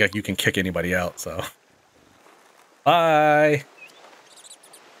 I don't think you can kick anybody out, so... Bye!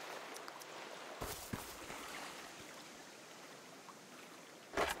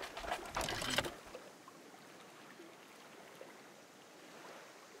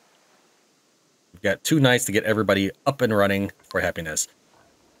 We've got 2 nights to get everybody up and running for happiness.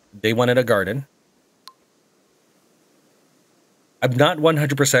 They wanted a garden. I'm not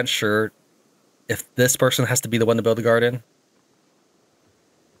 100% sure if this person has to be the one to build the garden.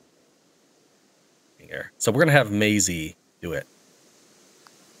 Here. So we're going to have Maisie do it.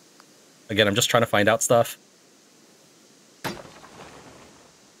 Again, I'm just trying to find out stuff.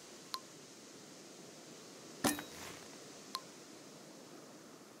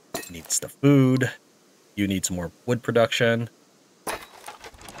 Needs the food. You need some more wood production.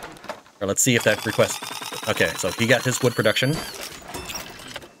 Or let's see if that request... Okay, so he got his wood production.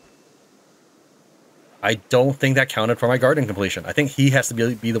 I don't think that counted for my garden completion. I think he has to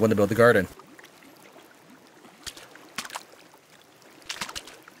be the one to build the garden.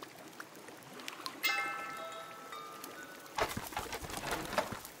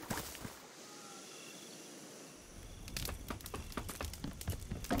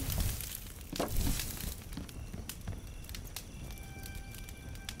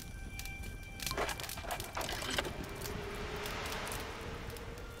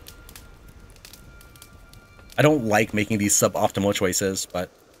 I don't like making these suboptimal choices,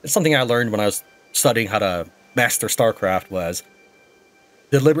 but it's something I learned when I was studying how to master StarCraft was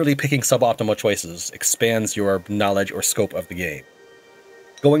deliberately picking suboptimal choices expands your knowledge or scope of the game.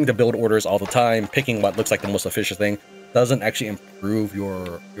 Going to build orders all the time, picking what looks like the most efficient thing, doesn't actually improve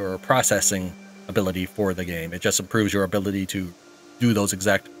your processing ability for the game. It just improves your ability to do those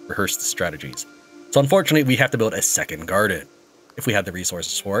exact rehearsed strategies. So unfortunately, we have to build a second garden if we have the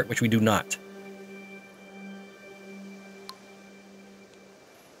resources for it, which we do not.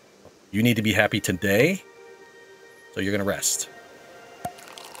 You need to be happy today, so you're going to rest.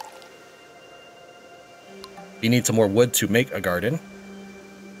 You need some more wood to make a garden.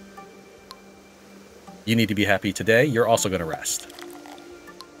 You need to be happy today, you're also going to rest.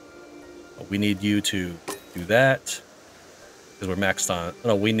 We need you to do that, because we're maxed on...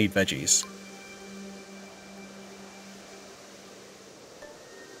 No, we need veggies.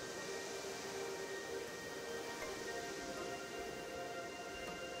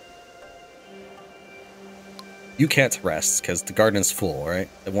 You can't rest, because the garden's full, right?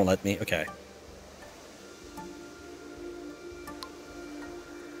 It won't let me? Okay.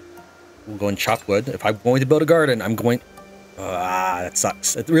 We'll go and chop wood. If I'm going to build a garden, I'm going... that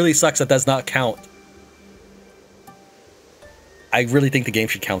sucks. It really sucks that does not count. I really think the game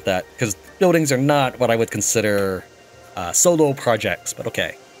should count that, because buildings are not what I would consider solo projects, but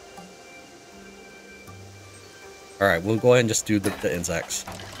okay. Alright, we'll go ahead and just do the insects.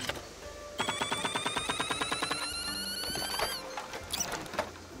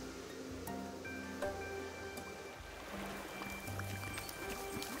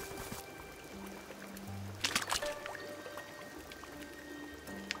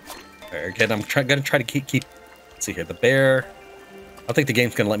 Again, I'm gonna try to keep. Let's see here, the bear. I don't think the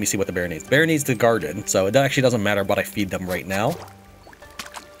game's gonna let me see what the bear needs. The bear needs the garden, so it actually doesn't matter what I feed them right now.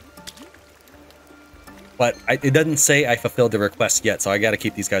 But it doesn't say I fulfilled the request yet, so I gotta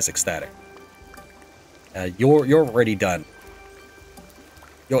keep these guys ecstatic. You're already done.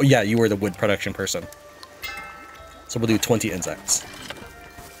 Oh, yeah, you were the wood production person. So we'll do 20 insects.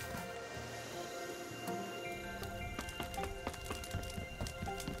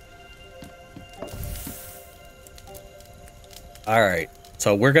 Alright,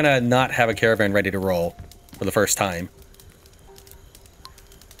 so we're gonna not have a caravan ready to roll for the first time.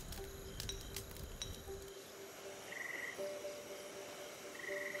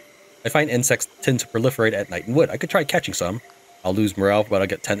 I find insects tend to proliferate at night in wood. I could try catching some. I'll lose morale, but I'll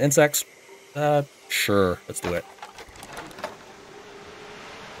get 10 insects. Sure, let's do it.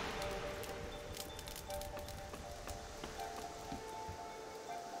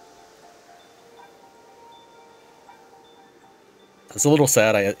 It's a little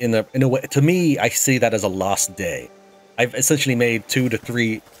sad. In a way, to me, I see that as a lost day. I've essentially made 2 to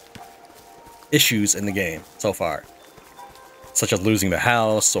 3 issues in the game so far, such as losing the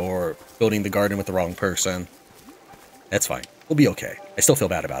house or building the garden with the wrong person. That's fine. We'll be okay. I still feel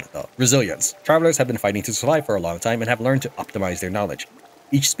bad about it, though. Resilience. Travelers have been fighting to survive for a long time and have learned to optimize their knowledge.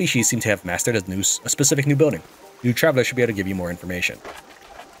 Each species seems to have mastered a specific new building. New travelers should be able to give you more information.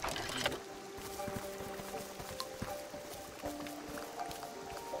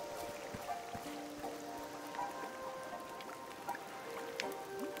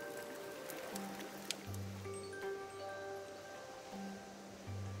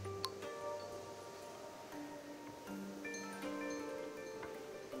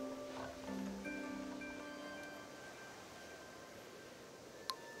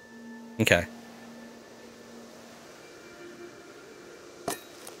 Okay.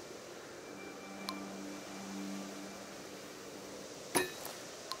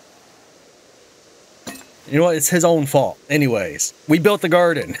 You know what? It's his own fault. Anyways, we built the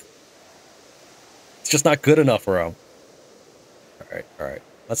garden. It's just not good enough for him. All right.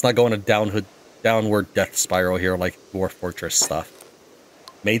 Let's not go in a downward death spiral here like Dwarf Fortress stuff.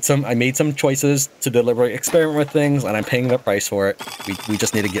 I made some choices to deliberately experiment with things, and I'm paying the price for it. We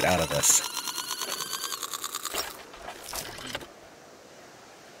just need to get out of this.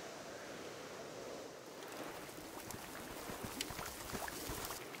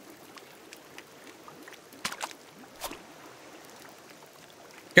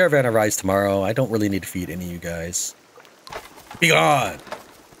 Caravan arrives tomorrow. I don't really need to feed any of you guys. Be gone!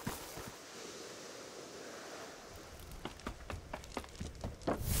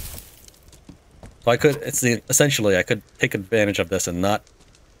 So essentially I could take advantage of this and not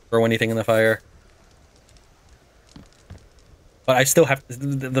throw anything in the fire. But I still have,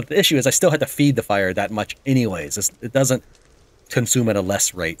 the issue is I still have to feed the fire that much anyways. It doesn't consume at a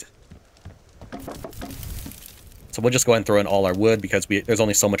less rate. So we'll just go ahead and throw in all our wood because there's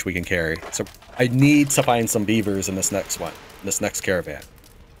only so much we can carry. So I need to find some beavers in this next one, this next caravan.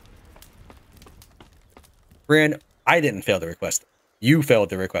 Tran, I didn't fail the request. You failed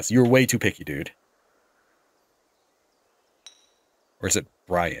the request. You were way too picky, dude. Or is it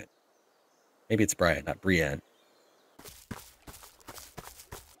Brian? Maybe it's Brian, not Brienne.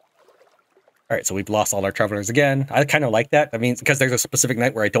 Alright, so we've lost all our travelers again. I kind of like that. That means because there's a specific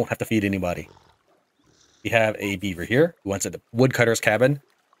night where I don't have to feed anybody. We have a beaver here who wants a woodcutter's cabin.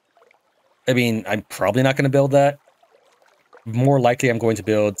 I mean, I'm probably not going to build that. More likely, I'm going to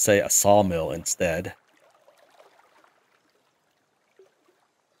build, say, a sawmill instead.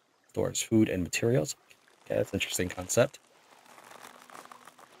 Stores food and materials. Okay, that's an interesting concept.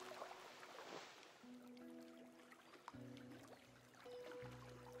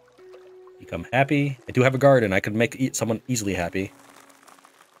 Become happy. I do have a garden. I could make someone easily happy.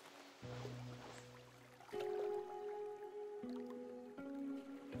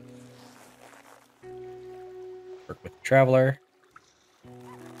 Work with the traveler.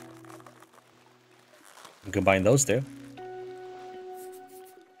 And combine those two.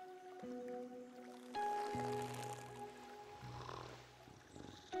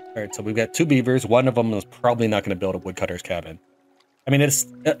 Alright, so we've got 2 beavers. One of them is probably not going to build a woodcutter's cabin. I mean,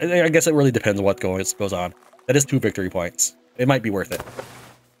 I guess it really depends on what goes on. That is 2 victory points. It might be worth it.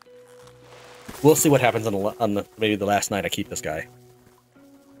 We'll see what happens on maybe the last night I keep this guy.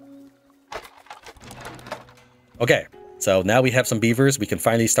 Okay, so now we have some beavers. We can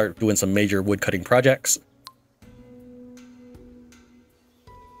finally start doing some major woodcutting projects.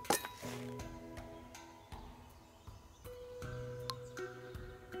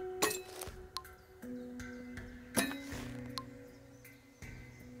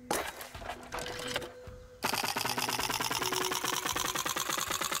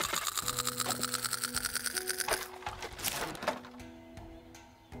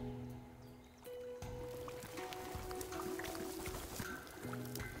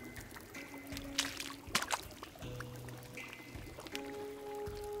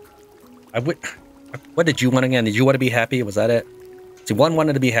 What did you want again? Did you want to be happy? Was that it? See, one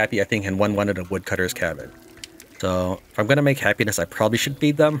wanted to be happy, I think, and one wanted a woodcutter's cabin. So, if I'm going to make happiness, I probably should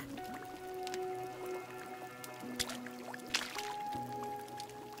feed them.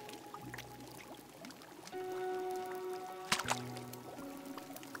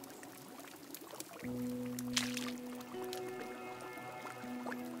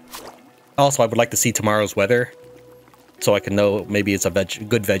 Also, I would like to see tomorrow's weather, so I can know maybe it's a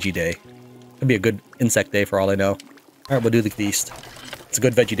good veggie day. Could be a good insect day for all I know. Alright, we'll do the feast. It's a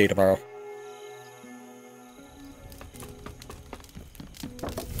good veggie day tomorrow.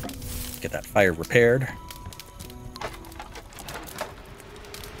 Get that fire repaired.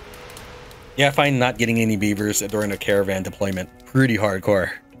 Yeah, I find not getting any beavers during a caravan deployment pretty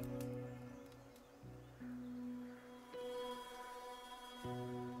hardcore.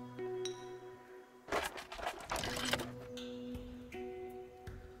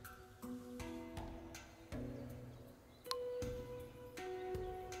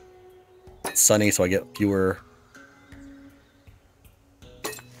 Sunny, so I get fewer.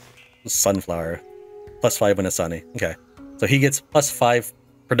 Sunflower. +5 when it's sunny. Okay. So he gets +5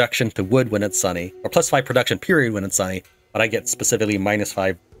 production to wood when it's sunny. Or +5 production period when it's sunny. But I get specifically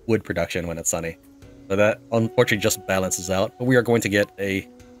 -5 wood production when it's sunny. So that unfortunately just balances out. But we are going to get a,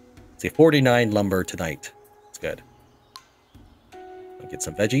 say, 49 lumber tonight. That's good. I'll get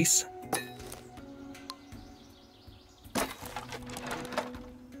some veggies.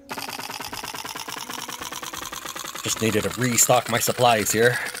 Needed to restock my supplies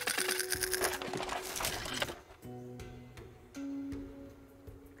here.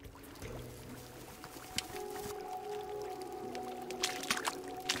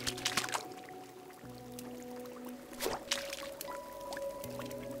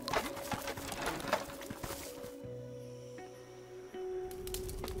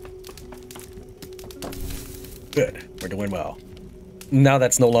 Good, we're doing well. Now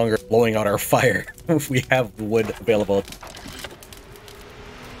that's no longer blowing out our fire. We have the wood available.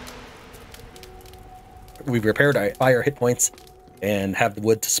 We've repaired our fire hit points and have the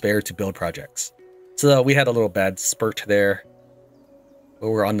wood to spare to build projects. So we had a little bad spurt there, but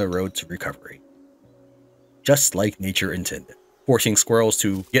we're on the road to recovery. Just like nature intended. Forcing squirrels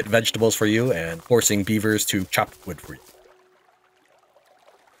to get vegetables for you and forcing beavers to chop wood for you.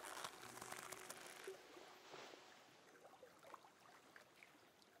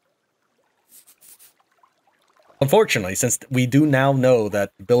 Unfortunately, since we do now know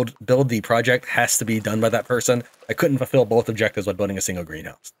that build the project has to be done by that person, I couldn't fulfill both objectives by building a single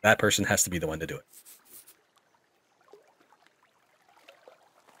greenhouse. That person has to be the one to do it.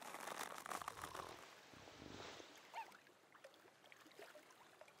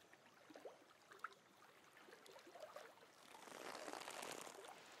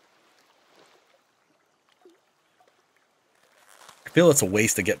 I feel it's a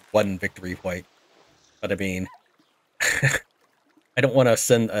waste to get one victory point, but I mean, I don't want to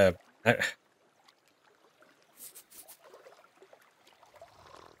send a...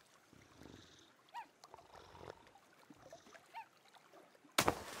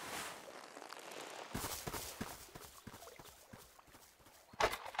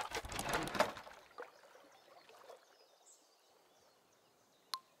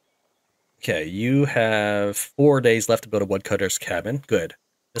 Okay, you have 4 days left to build a woodcutter's cabin. Good.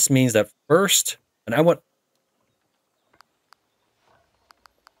 This means that first, and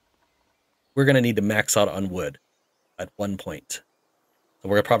we're going to need to max out on wood at one point. So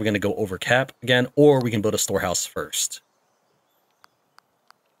we're probably going to go over cap again, or we can build a storehouse first.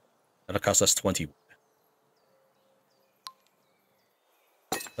 That'll cost us 20 wood.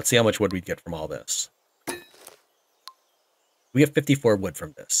 Let's see how much wood we get from all this. We have 54 wood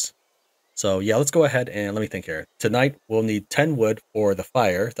from this. So yeah, let's go ahead and let me think here. Tonight, we'll need 10 wood for the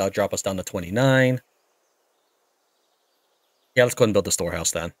fire. That'll drop us down to 29. Yeah, let's go ahead and build the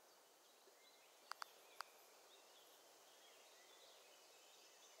storehouse then.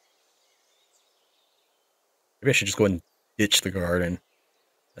 Maybe I should just go and ditch the garden.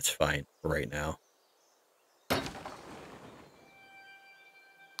 That's fine for right now.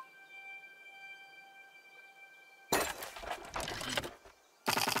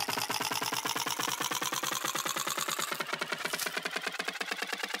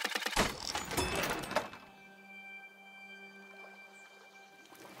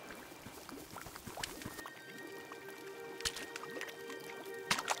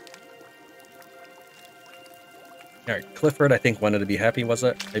 Alright, Clifford, I think, wanted to be happy, was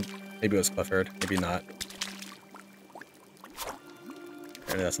it? Maybe it was Clifford, maybe not.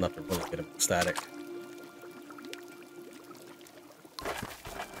 Apparently that's enough to really get him ecstatic.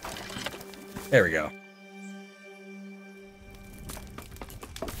 There we go.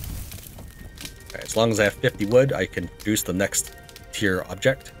 Alright, as long as I have 50 wood, I can produce the next tier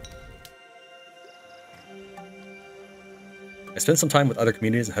object. I spent some time with other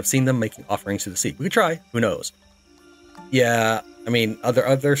communities and have seen them making offerings to the sea. We could try, who knows? Yeah, I mean,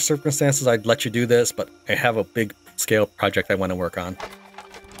 other circumstances, I'd let you do this, but I have a big scale project I want to work on.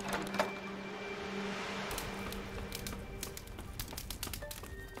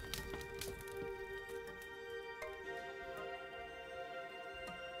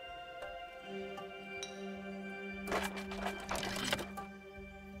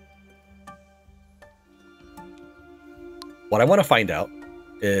 What I want to find out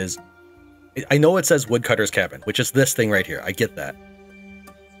is, I know it says woodcutter's cabin, which is this thing right here. I get that.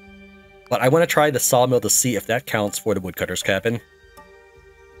 But I want to try the sawmill to see if that counts for the woodcutter's cabin.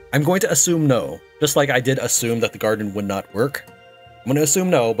 I'm going to assume no, just like I did assume that the garden would not work. I'm going to assume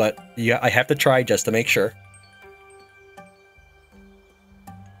no, but yeah, I have to try just to make sure.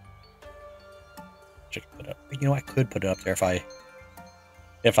 Put up. You know, I could put it up there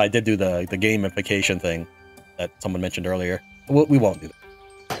if I did do the gamification thing that someone mentioned earlier. We won't do that.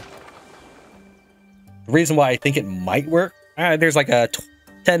 The reason why I think it might work, there's like a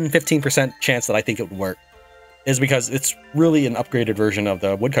 10-15% chance that I think it would work, is because it's really an upgraded version of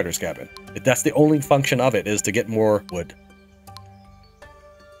the woodcutter's cabin. That's the only function of it, is to get more wood.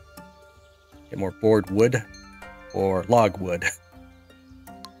 Get more board wood or log wood.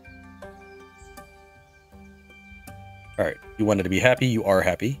 Alright, you wanted to be happy, you are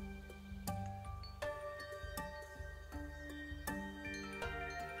happy.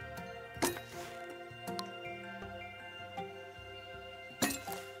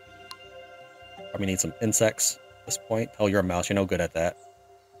 Probably need some insects at this point. Oh, you're a mouse, you're no good at that.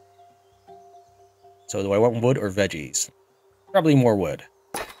 So do I want wood or veggies? Probably more wood.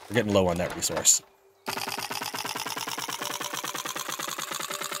 We're getting low on that resource.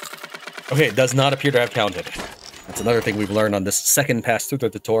 Okay, it does not appear to have counted. That's another thing we've learned on this second pass through the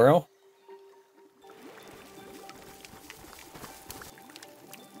tutorial.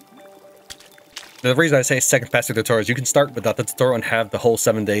 The reason I say second pass through the tutorial is you can start without the tutorial and have the whole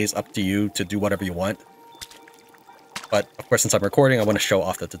 7 days up to you to do whatever you want. But, of course, since I'm recording, I want to show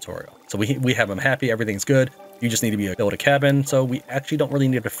off the tutorial. So we have them happy, everything's good. You just need to build a cabin, so we actually don't really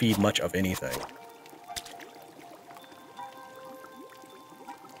need to feed much of anything.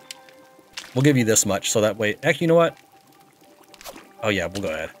 We'll give you this much, so that way... Actually, you know what? Oh yeah, we'll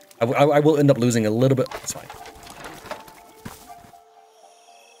go ahead. I will end up losing a little bit. That's fine.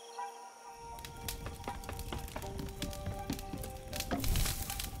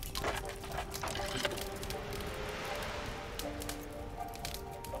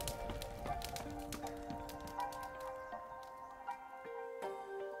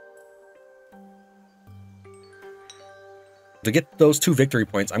 To get those 2 victory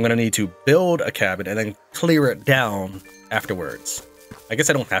points, I'm going to need to build a cabin and then clear it down afterwards. I guess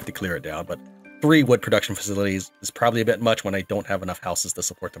I don't have to clear it down, but 3 wood production facilities is probably a bit much when I don't have enough houses to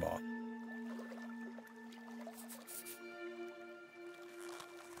support them all.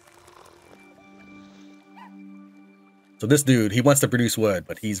 So this dude, he wants to produce wood,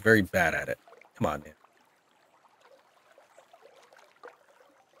 but he's very bad at it. Come on, man.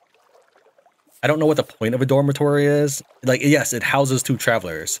 I don't know what the point of a dormitory is. Like, yes, it houses 2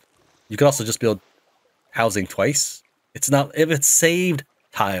 travelers. You could also just build housing twice. It's not... If it's saved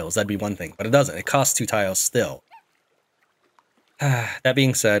tiles, that'd be one thing. But it doesn't. It costs 2 tiles still. That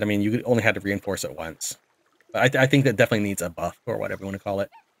being said, I mean, you only had to reinforce it once. But I think that definitely needs a buff, or whatever you want to call it.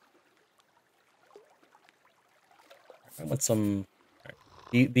 I want some...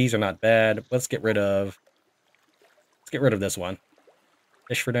 Right. These are not bad. Let's get rid of... Let's get rid of this one.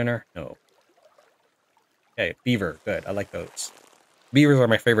 Fish for dinner? No. Okay, beaver. Good. I like those. Beavers are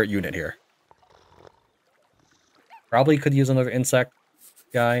my favorite unit here. Probably could use another insect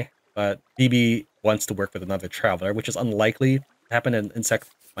guy, but BB wants to work with another traveler, which is unlikely to happen in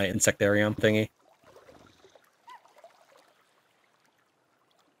my insectarium thingy.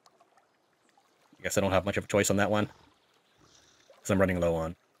 I guess I don't have much of a choice on that one, because I'm running low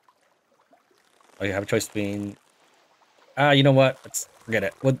on. Oh, you have a choice between... you know what? Let's forget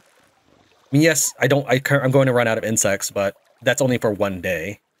it. I mean, yes, I'm going to run out of insects, but that's only for 1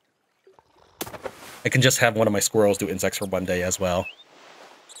 day. I can just have one of my squirrels do insects for 1 day as well.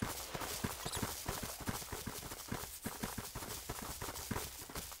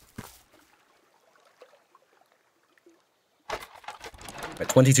 At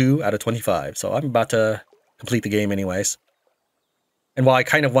 22 out of 25, so I'm about to complete the game anyways. And while I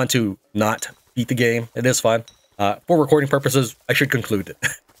kind of want to not beat the game, it is fun. For recording purposes, I should conclude it.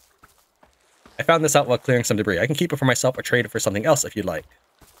 I found this out while clearing some debris. I can keep it for myself or trade it for something else if you'd like.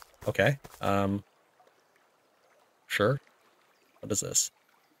 Okay. Sure. What is this?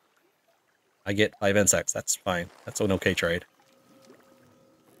 I get 5 insects. That's fine. That's an okay trade.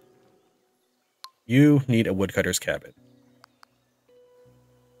 You need a woodcutter's cabin.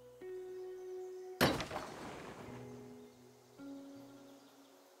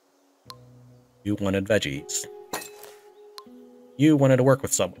 You wanted veggies. You wanted to work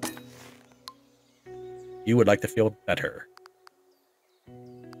with someone. You would like to feel better.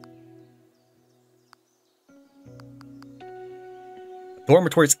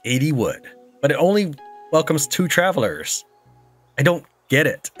 Dormitory's 80 wood, but it only welcomes 2 travelers. I don't get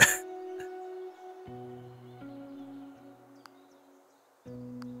it.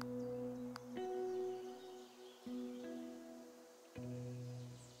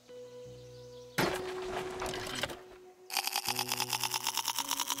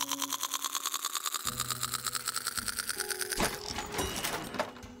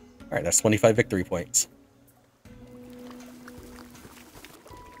 Alright, that's 25 victory points.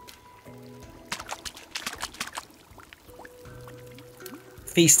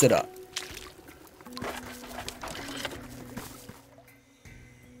 Feast it up.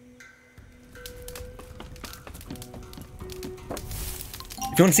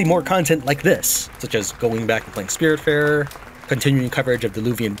 If you want to see more content like this, such as going back and playing Spiritfarer, continuing coverage of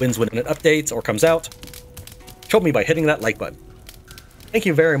Diluvian Winds when it updates or comes out, show me by hitting that like button. Thank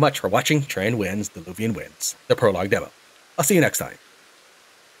you very much for watching Tran Wins Diluvian Winds, the prologue demo. I'll see you next time.